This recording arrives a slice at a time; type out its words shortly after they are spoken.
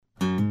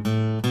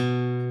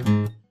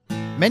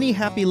Many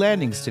happy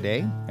landings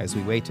today as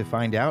we wait to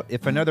find out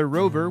if another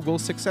rover will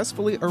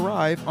successfully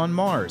arrive on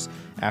Mars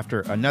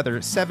after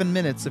another 7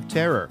 minutes of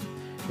terror.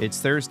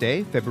 It's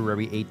Thursday,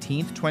 February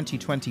 18th,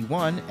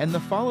 2021, and the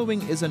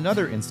following is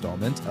another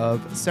installment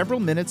of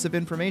Several Minutes of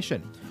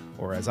Information,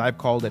 or as I've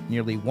called it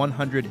nearly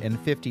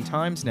 150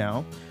 times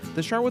now,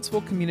 the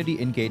Charlottesville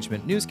Community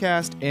Engagement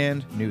Newscast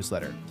and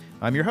Newsletter.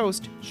 I'm your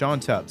host, Sean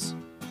Tubbs.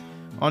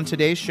 On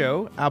today's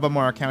show,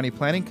 Albemarle County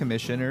Planning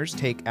Commissioners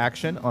take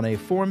action on a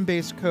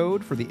form-based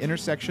code for the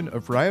intersection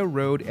of Rio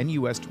Road and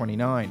US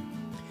 29.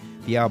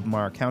 The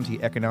Albemarle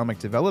County Economic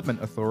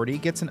Development Authority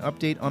gets an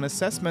update on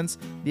assessments,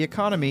 the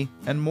economy,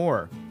 and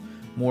more.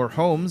 More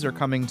homes are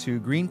coming to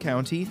Greene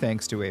County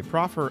thanks to a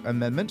proffer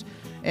amendment,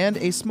 and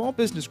a small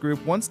business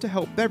group wants to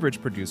help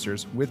beverage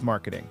producers with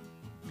marketing.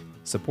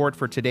 Support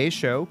for today's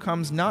show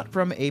comes not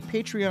from a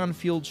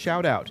Patreon-fueled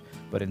shout-out,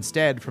 but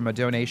instead from a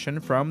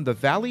donation from the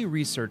Valley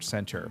Research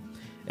Center.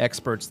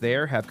 Experts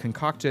there have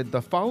concocted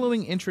the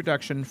following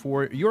introduction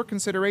for your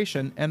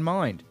consideration and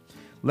mind.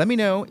 Let me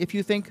know if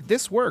you think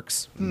this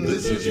works.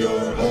 This is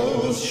your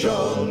host,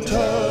 Sean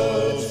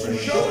Tubbs, from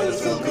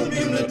Charlottesville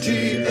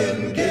Community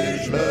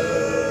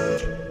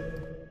Engagement.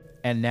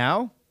 And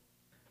now,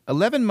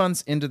 11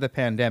 months into the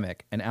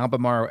pandemic, and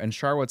Albemarle and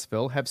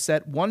Charlottesville have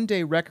set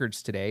one-day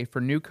records today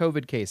for new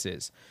COVID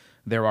cases.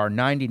 There are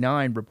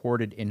 99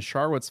 reported in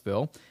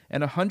Charlottesville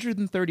and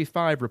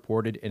 135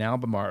 reported in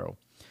Albemarle.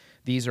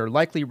 These are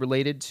likely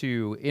related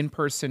to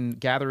in-person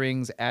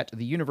gatherings at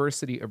the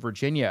University of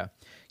Virginia.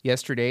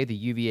 Yesterday, the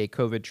UVA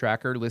COVID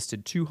tracker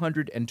listed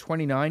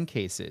 229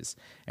 cases,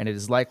 and it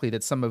is likely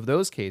that some of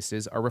those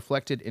cases are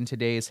reflected in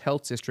today's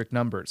health district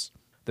numbers.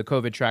 The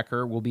COVID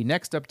tracker will be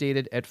next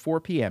updated at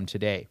 4 p.m.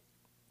 today.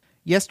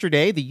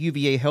 Yesterday, the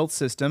UVA Health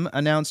System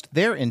announced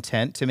their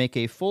intent to make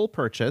a full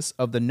purchase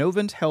of the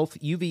Novant Health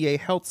UVA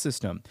Health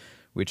System,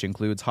 which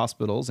includes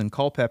hospitals in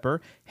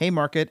Culpeper,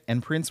 Haymarket,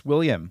 and Prince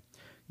William.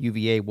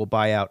 UVA will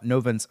buy out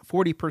Novant's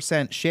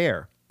 40%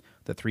 share.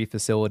 The three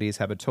facilities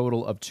have a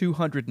total of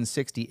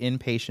 260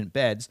 inpatient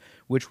beds,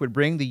 which would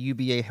bring the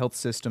UVA Health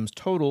System's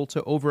total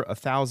to over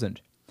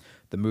 1,000.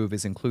 The move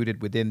is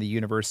included within the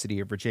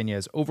University of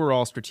Virginia's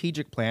overall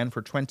strategic plan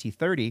for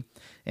 2030,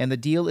 and the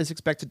deal is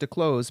expected to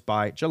close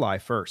by July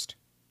 1st.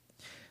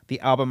 The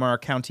Albemarle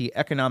County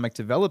Economic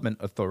Development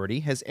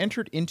Authority has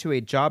entered into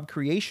a job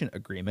creation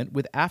agreement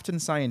with Afton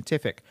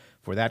Scientific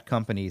for that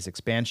company's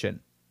expansion.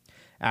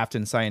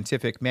 Afton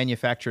Scientific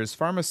manufactures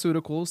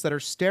pharmaceuticals that are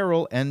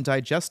sterile and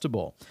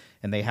digestible,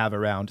 and they have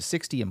around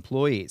 60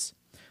 employees.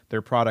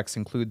 Their products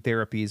include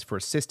therapies for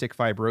cystic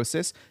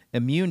fibrosis,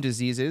 immune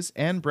diseases,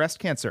 and breast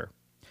cancer.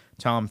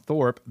 Tom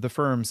Thorpe, the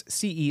firm's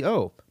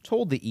CEO,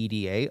 told the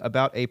EDA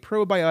about a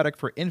probiotic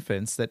for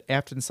infants that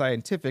Afton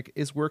Scientific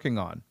is working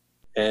on.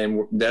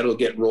 And that'll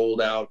get rolled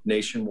out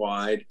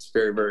nationwide. It's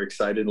very, very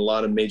exciting. A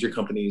lot of major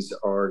companies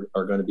are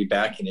going to be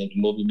backing it,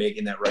 and we'll be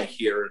making that right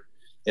here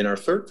in our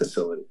third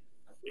facility.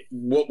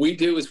 What we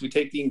do is we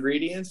take the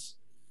ingredients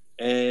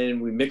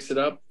and we mix it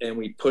up and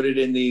we put it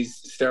in these,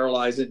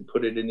 sterilize it and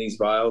put it in these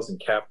vials and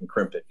cap and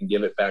crimp it and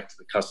give it back to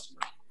the customer.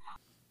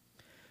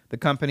 The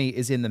company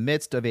is in the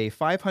midst of a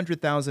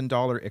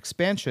 $500,000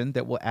 expansion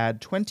that will add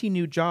 20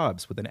 new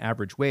jobs with an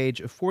average wage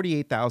of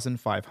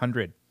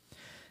 $48,500.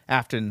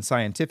 Afton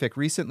Scientific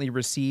recently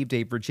received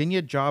a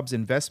Virginia Jobs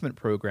Investment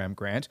Program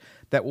grant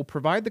that will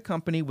provide the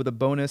company with a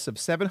bonus of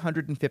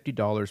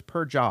 $750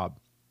 per job.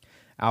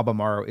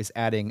 Albemarle is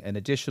adding an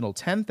additional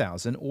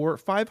 $10,000 or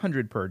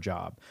 $500 per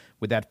job,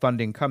 with that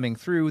funding coming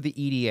through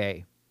the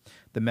EDA.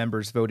 The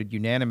members voted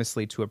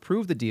unanimously to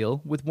approve the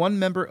deal, with one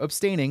member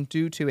abstaining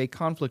due to a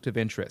conflict of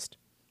interest.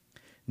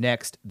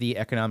 Next, the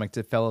Economic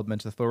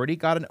Development Authority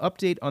got an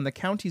update on the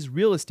county's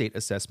real estate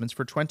assessments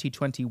for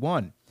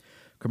 2021.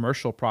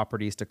 Commercial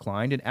properties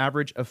declined an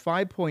average of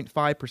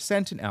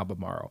 5.5% in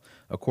Albemarle,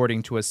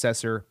 according to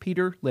assessor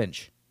Peter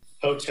Lynch.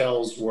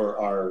 Hotels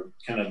are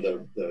kind of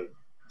the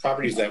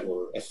properties that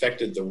were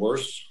affected the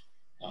worst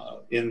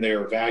in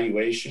their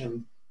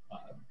valuation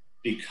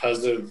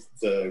because of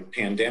the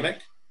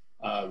pandemic,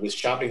 with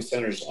shopping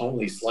centers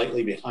only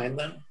slightly behind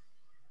them.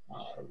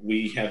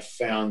 We have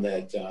found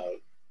that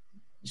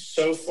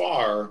so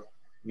far,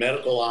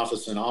 medical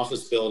office and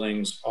office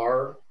buildings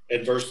are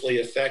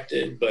adversely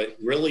affected, but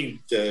really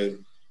the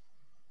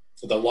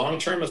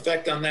long-term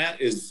effect on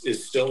that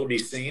is still to be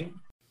seen.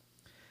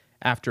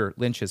 After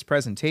Lynch's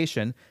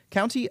presentation,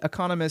 county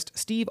economist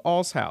Steve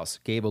Alshouse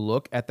gave a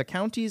look at the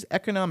county's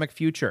economic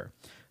future,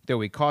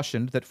 though he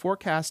cautioned that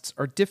forecasts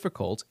are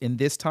difficult in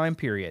this time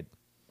period.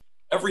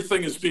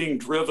 Everything is being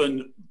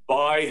driven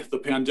by the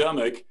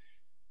pandemic,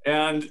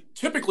 and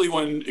typically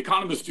when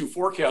economists do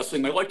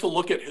forecasting, they like to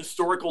look at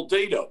historical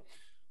data.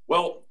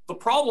 Well, the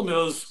problem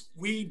is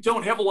we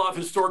don't have a lot of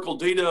historical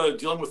data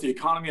dealing with the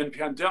economy and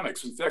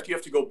pandemics. In fact, you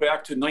have to go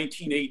back to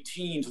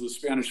 1918 to the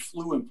Spanish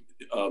flu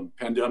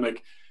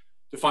pandemic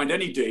to find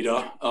any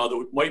data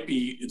that might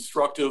be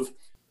instructive.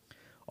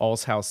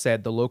 Allshouse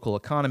said the local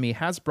economy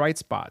has bright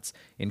spots,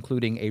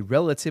 including a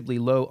relatively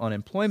low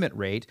unemployment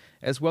rate,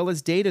 as well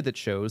as data that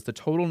shows the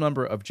total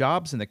number of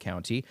jobs in the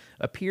county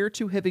appear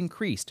to have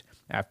increased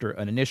after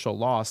an initial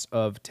loss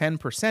of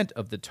 10%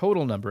 of the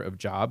total number of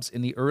jobs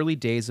in the early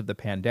days of the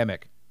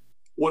pandemic.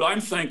 What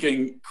I'm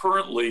thinking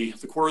currently,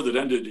 the quarter that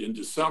ended in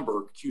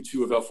December,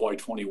 Q2 of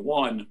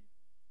FY21,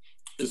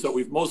 is that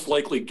we've most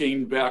likely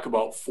gained back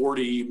about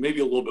 40, maybe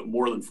a little bit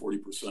more than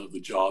 40% of the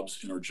jobs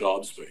in our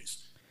jobs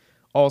base.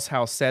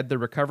 Allshouse said the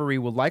recovery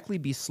will likely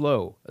be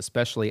slow,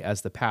 especially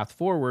as the path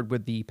forward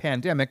with the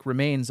pandemic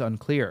remains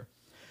unclear.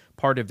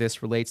 Part of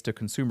this relates to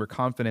consumer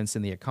confidence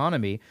in the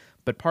economy,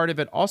 but part of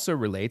it also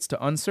relates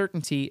to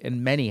uncertainty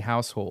in many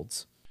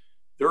households.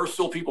 There are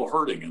still people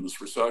hurting in this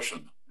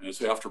recession and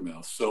its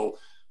aftermath. So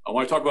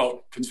when I talk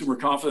about consumer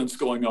confidence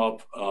going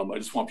up, I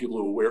just want people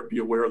to be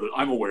aware that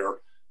I'm aware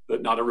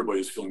that not everybody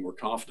is feeling more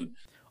confident.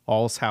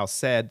 Allshouse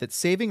said that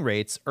saving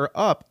rates are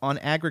up on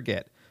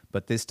aggregate,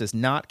 but this does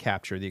not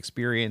capture the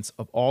experience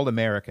of all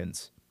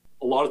Americans.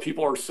 A lot of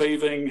people are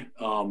saving,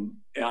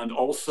 and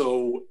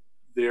also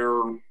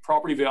their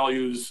property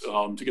values,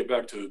 to get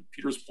back to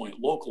Peter's point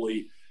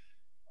locally,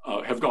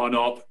 have gone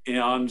up.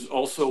 And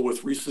also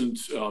with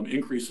recent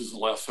increases in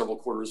the last several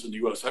quarters in the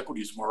U.S.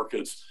 equities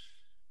markets,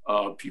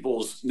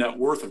 people's net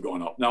worth have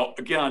gone up. Now,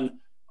 again,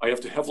 I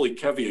have to heavily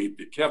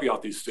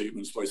caveat these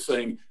statements by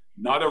saying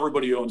not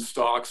everybody owns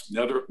stocks,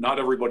 not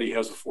everybody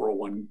has a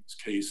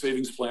 401k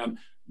savings plan,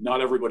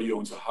 not everybody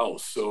owns a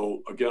house.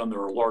 So again,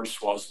 there are large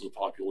swaths of the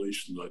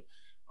population that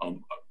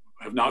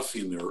have not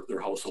seen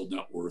their household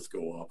net worth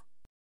go up.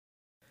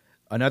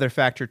 Another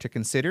factor to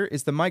consider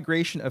is the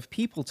migration of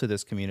people to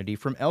this community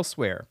from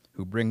elsewhere,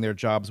 who bring their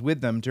jobs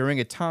with them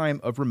during a time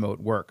of remote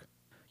work.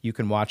 You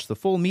can watch the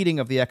full meeting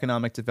of the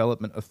Economic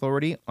Development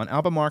Authority on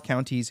Albemarle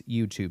County's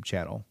YouTube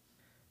channel.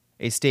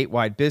 A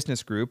statewide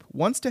business group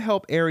wants to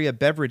help area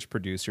beverage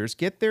producers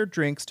get their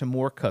drinks to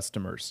more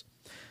customers.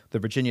 The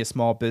Virginia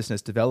Small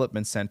Business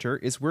Development Center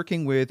is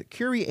working with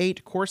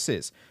Curate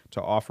Courses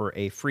to offer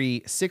a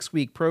free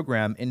 6-week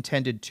program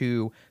intended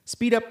to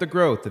speed up the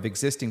growth of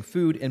existing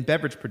food and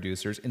beverage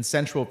producers in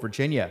Central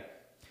Virginia.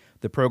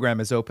 The program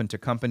is open to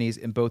companies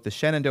in both the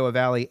Shenandoah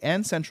Valley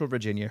and Central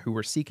Virginia who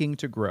are seeking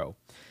to grow.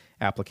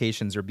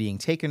 Applications are being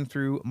taken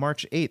through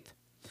March 8th.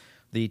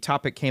 The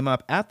topic came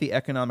up at the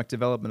Economic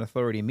Development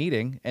Authority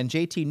meeting, and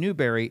J.T.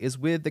 Newberry is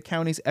with the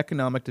county's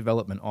Economic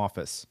Development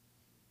Office.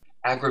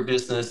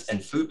 Agribusiness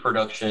and food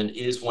production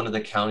is one of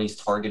the county's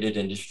targeted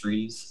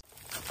industries.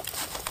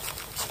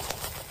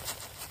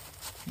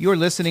 You're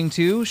listening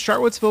to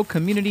Charlottesville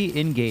Community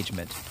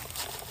Engagement.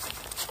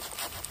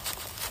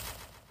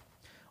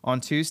 On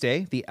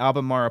Tuesday, the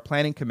Albemarle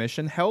Planning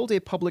Commission held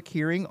a public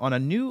hearing on a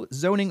new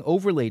zoning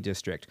overlay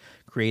district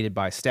created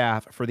by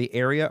staff for the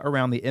area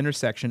around the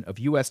intersection of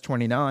US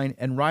 29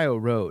 and Rio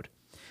Road.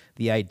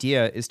 The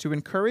idea is to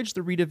encourage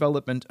the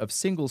redevelopment of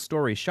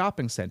single-story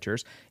shopping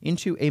centers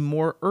into a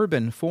more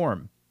urban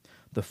form.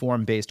 The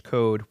form-based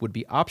code would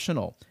be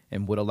optional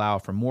and would allow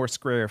for more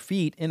square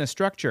feet in a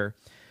structure.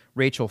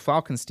 Rachel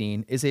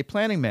Falkenstein is a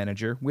planning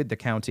manager with the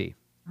county.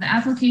 The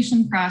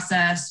application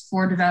process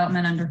for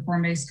development under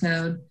form-based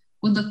code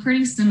would look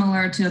pretty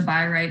similar to a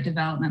by right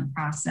development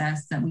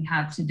process that we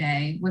have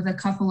today, with a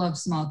couple of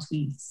small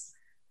tweaks.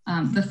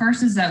 The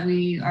first is that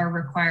we are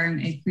requiring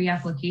a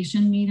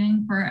pre-application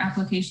meeting for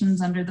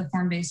applications under the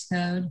form-based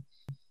code,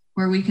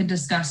 where we could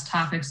discuss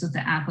topics with the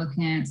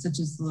applicant, such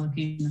as the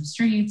location of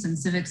streets and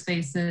civic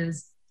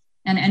spaces,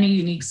 and any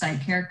unique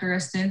site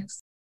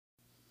characteristics.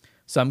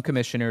 Some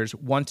commissioners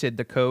wanted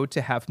the code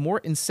to have more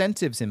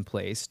incentives in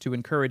place to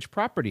encourage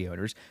property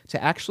owners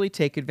to actually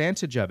take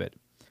advantage of it.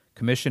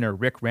 Commissioner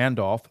Rick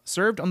Randolph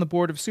served on the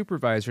Board of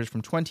Supervisors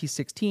from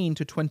 2016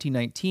 to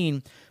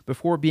 2019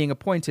 before being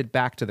appointed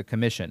back to the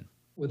commission.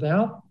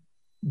 Without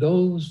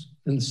those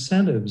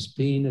incentives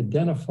being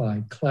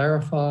identified,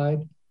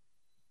 clarified,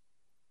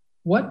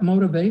 what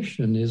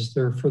motivation is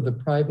there for the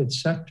private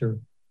sector,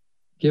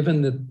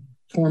 given that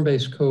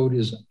form-based code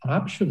is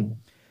optional?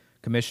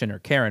 Commissioner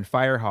Karen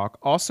Firehawk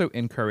also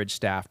encouraged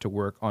staff to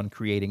work on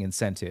creating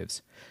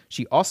incentives.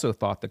 She also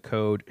thought the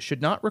code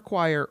should not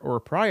require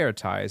or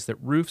prioritize that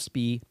roofs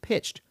be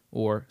pitched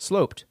or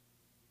sloped.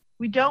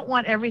 We don't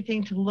want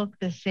everything to look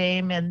the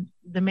same, and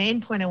the main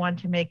point I want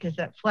to make is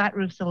that flat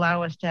roofs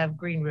allow us to have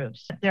green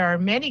roofs. There are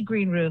many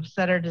green roofs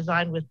that are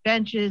designed with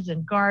benches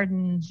and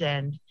gardens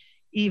and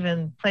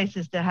even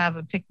places to have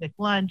a picnic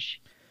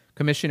lunch.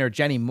 Commissioner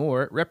Jenny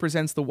Moore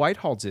represents the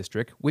Whitehall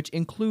District, which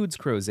includes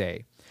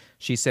Crozet.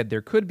 She said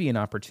there could be an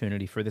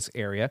opportunity for this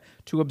area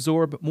to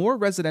absorb more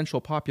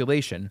residential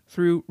population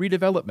through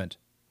redevelopment.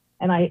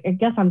 And I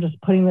guess I'm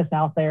just putting this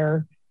out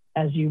there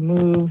as you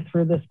move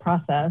through this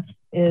process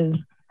is,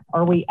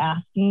 are we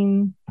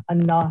asking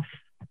enough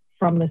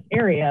from this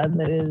area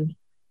that is,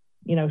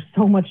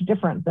 so much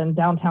different than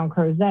downtown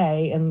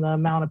Crozet and the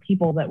amount of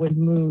people that would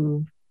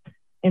move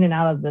in and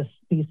out of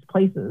these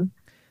places?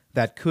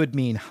 That could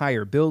mean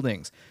higher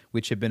buildings,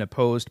 which have been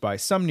opposed by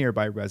some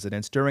nearby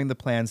residents during the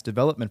plan's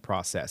development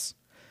process.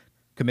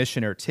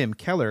 Commissioner Tim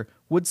Keller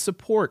would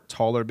support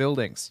taller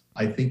buildings.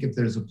 I think if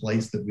there's a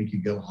place that we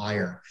could go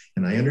higher,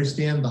 and I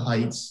understand the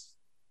heights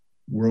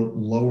were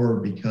lower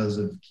because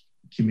of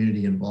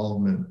community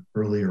involvement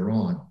earlier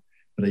on,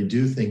 but I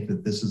do think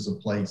that this is a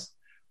place,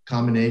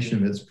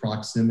 combination of its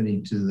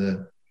proximity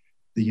to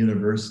the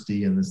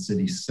university and the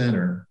city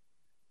center,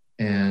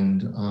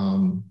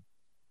 and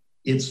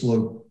its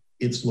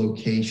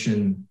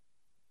location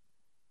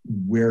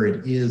where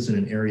it is in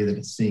an area that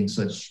is seeing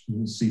such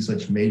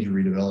major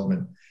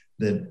redevelopment,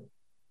 that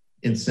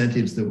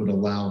incentives that would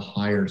allow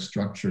higher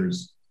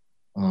structures,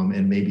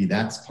 and maybe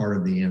that's part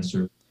of the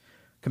answer.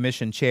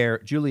 Commission Chair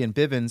Julian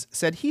Bivens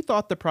said he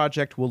thought the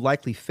project will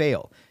likely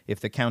fail if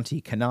the county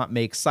cannot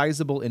make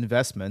sizable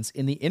investments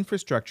in the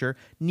infrastructure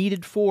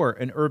needed for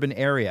an urban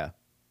area.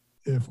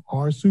 If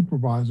our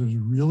supervisors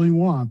really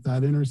want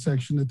that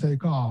intersection to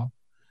take off,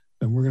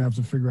 then we're going to have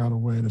to figure out a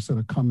way to sort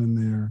of come in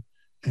there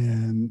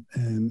and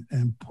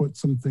put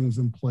some things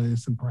in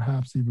place and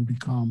perhaps even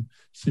become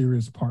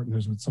serious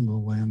partners with some of the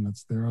land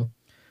that's there.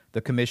 The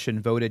commission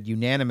voted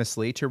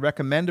unanimously to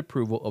recommend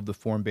approval of the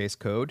form-based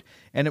code,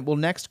 and it will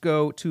next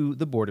go to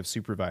the Board of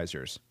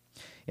Supervisors.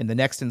 In the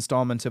next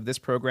installment of this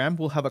program,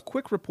 we'll have a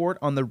quick report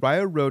on the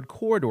Rio Road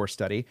Corridor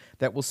study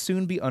that will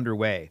soon be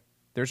underway.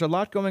 There's a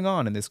lot going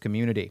on in this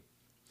community.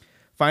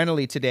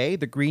 Finally, today,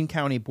 the Greene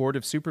County Board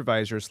of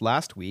Supervisors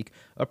last week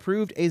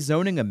approved a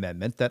zoning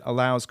amendment that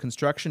allows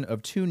construction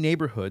of 2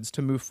 neighborhoods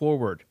to move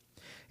forward.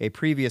 A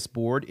previous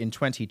board in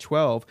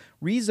 2012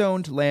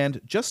 rezoned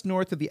land just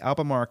north of the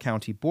Albemarle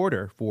County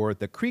border for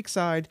the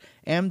Creekside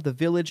and the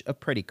village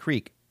of Pretty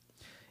Creek.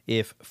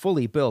 If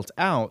fully built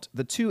out,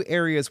 the 2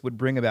 areas would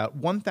bring about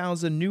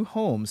 1,000 new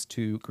homes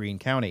to Greene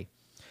County.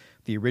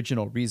 The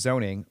original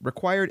rezoning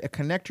required a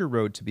connector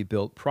road to be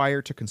built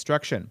prior to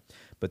construction,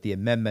 but the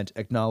amendment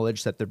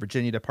acknowledged that the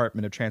Virginia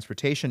Department of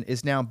Transportation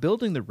is now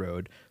building the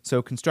road,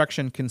 so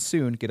construction can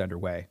soon get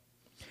underway.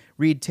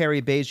 Read Terry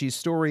Bege's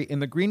story in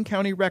the Greene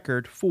County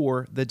Record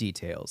for the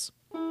details.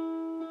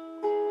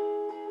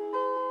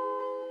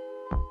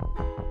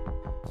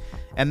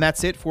 And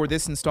that's it for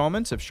this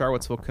installment of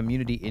Charlottesville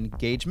Community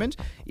Engagement.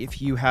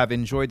 If you have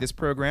enjoyed this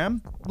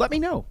program, let me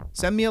know.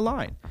 Send me a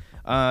line.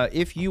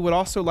 If you would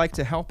also like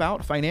to help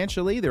out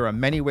financially, there are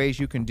many ways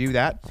you can do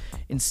that.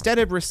 Instead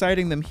of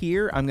reciting them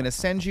here, I'm going to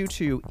send you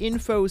to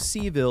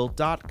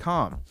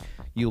infocville.com.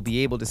 You'll be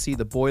able to see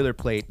the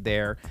boilerplate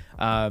there.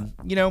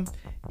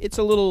 It's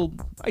a little,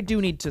 I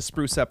do need to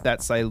spruce up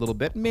that site a little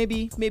bit.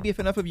 Maybe if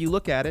enough of you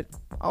look at it,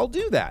 I'll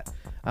do that.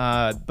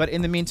 But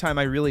in the meantime,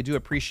 I really do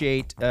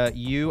appreciate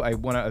you. I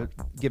want to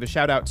give a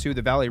shout out to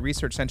the Valley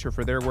Research Center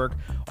for their work.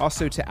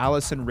 Also to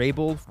Allison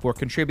Rabel for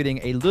contributing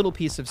a little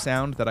piece of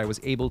sound that I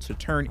was able to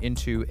turn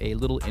into a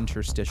little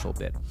interstitial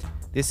bit.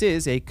 This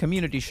is a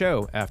community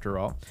show, after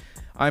all.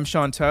 I'm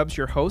Sean Tubbs,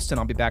 your host, and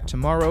I'll be back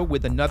tomorrow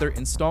with another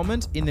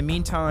installment. In the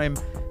meantime,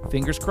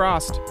 fingers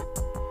crossed.